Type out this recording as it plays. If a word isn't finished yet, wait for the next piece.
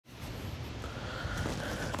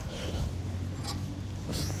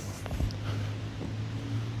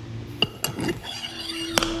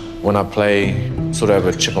When I play, sort of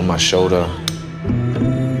have a chip on my shoulder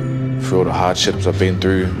through all the hardships I've been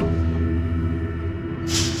through.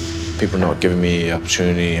 People not giving me the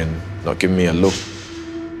opportunity and not giving me a look.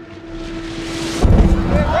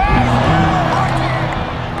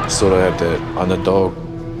 Sort of have that underdog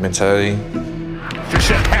mentality.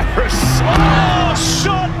 Fisher Harris. Oh,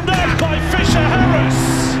 shot knocked by Fisher Harris.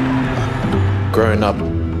 Growing up,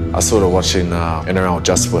 I sort of watching in and around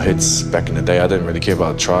just for hits back in the day. I didn't really care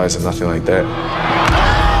about tries and nothing like that. Oh,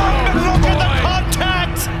 look at the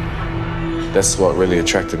contact! That's what really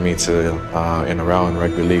attracted me to in and around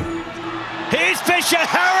rugby league. Here's Fisher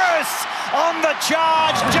Harris on the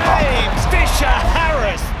charge. James Fisher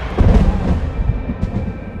Harris.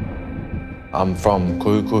 I'm from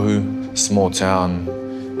Kohukohu, small town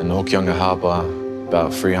in the Hokianga Harbour.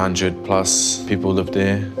 About 300 plus people live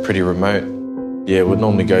there, pretty remote. Yeah, we'd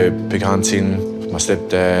normally go pig hunting with my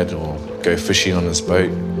stepdad or go fishing on his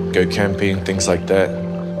boat, go camping, things like that.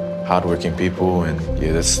 Hardworking people, and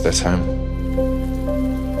yeah, that's home.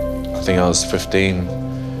 I think I was 15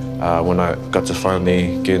 when I got to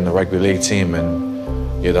finally get in the rugby league team, and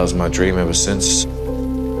yeah, that was my dream ever since.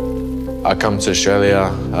 I come to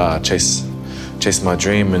Australia, chase my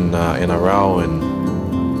dream in a row, and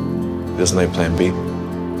there's no plan B.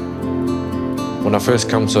 When I first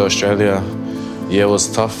come to Australia, yeah, it was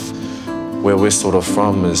tough. Where we're sort of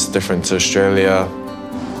from is different to Australia.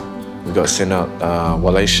 We got sent out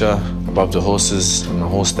Walaisha, above the horses in the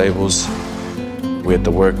horse stables. We had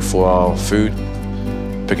to work for our food,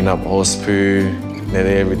 picking up horse poo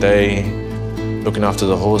nearly every day, looking after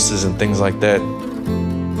the horses and things like that.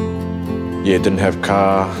 Yeah, didn't have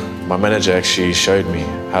car. My manager actually showed me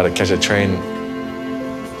how to catch a train.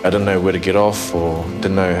 I didn't know where to get off or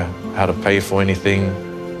didn't know how to pay for anything.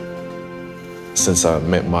 Since I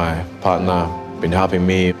met my partner, been helping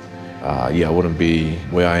me, yeah, I wouldn't be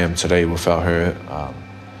where I am today without her.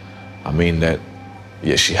 I mean that,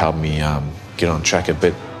 yeah, she helped me get on track a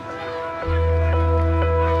bit.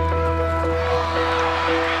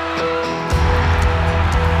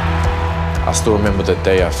 I still remember the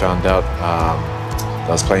day I found out that I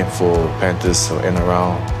was playing for Panthers or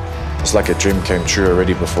NRL. It's like a dream came true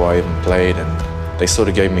already before I even played, and they sort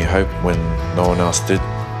of gave me hope when no one else did.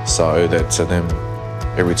 So I owe that to them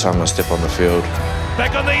every time I step on the field.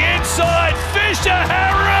 Back on the inside, Fisher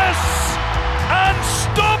Harris!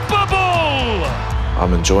 Unstoppable!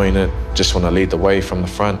 I'm enjoying it. Just want to lead the way from the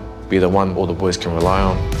front, be the one all the boys can rely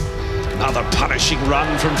on. Another punishing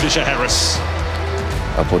run from Fisher Harris.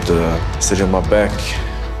 I put the city on my back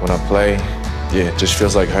when I play. Yeah, it just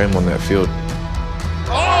feels like home on that field.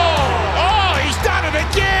 Oh, he's done it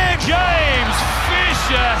again! James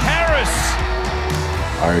Fisher Harris!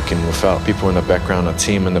 I reckon without people in the background, a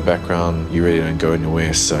team in the background, you really don't go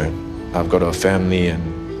anywhere. So I've got a family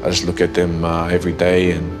and I just look at them every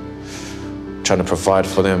day and trying to provide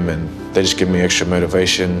for them, and they just give me extra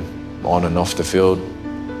motivation on and off the field.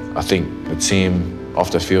 I think the team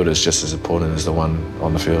off the field is just as important as the one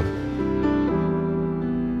on the field.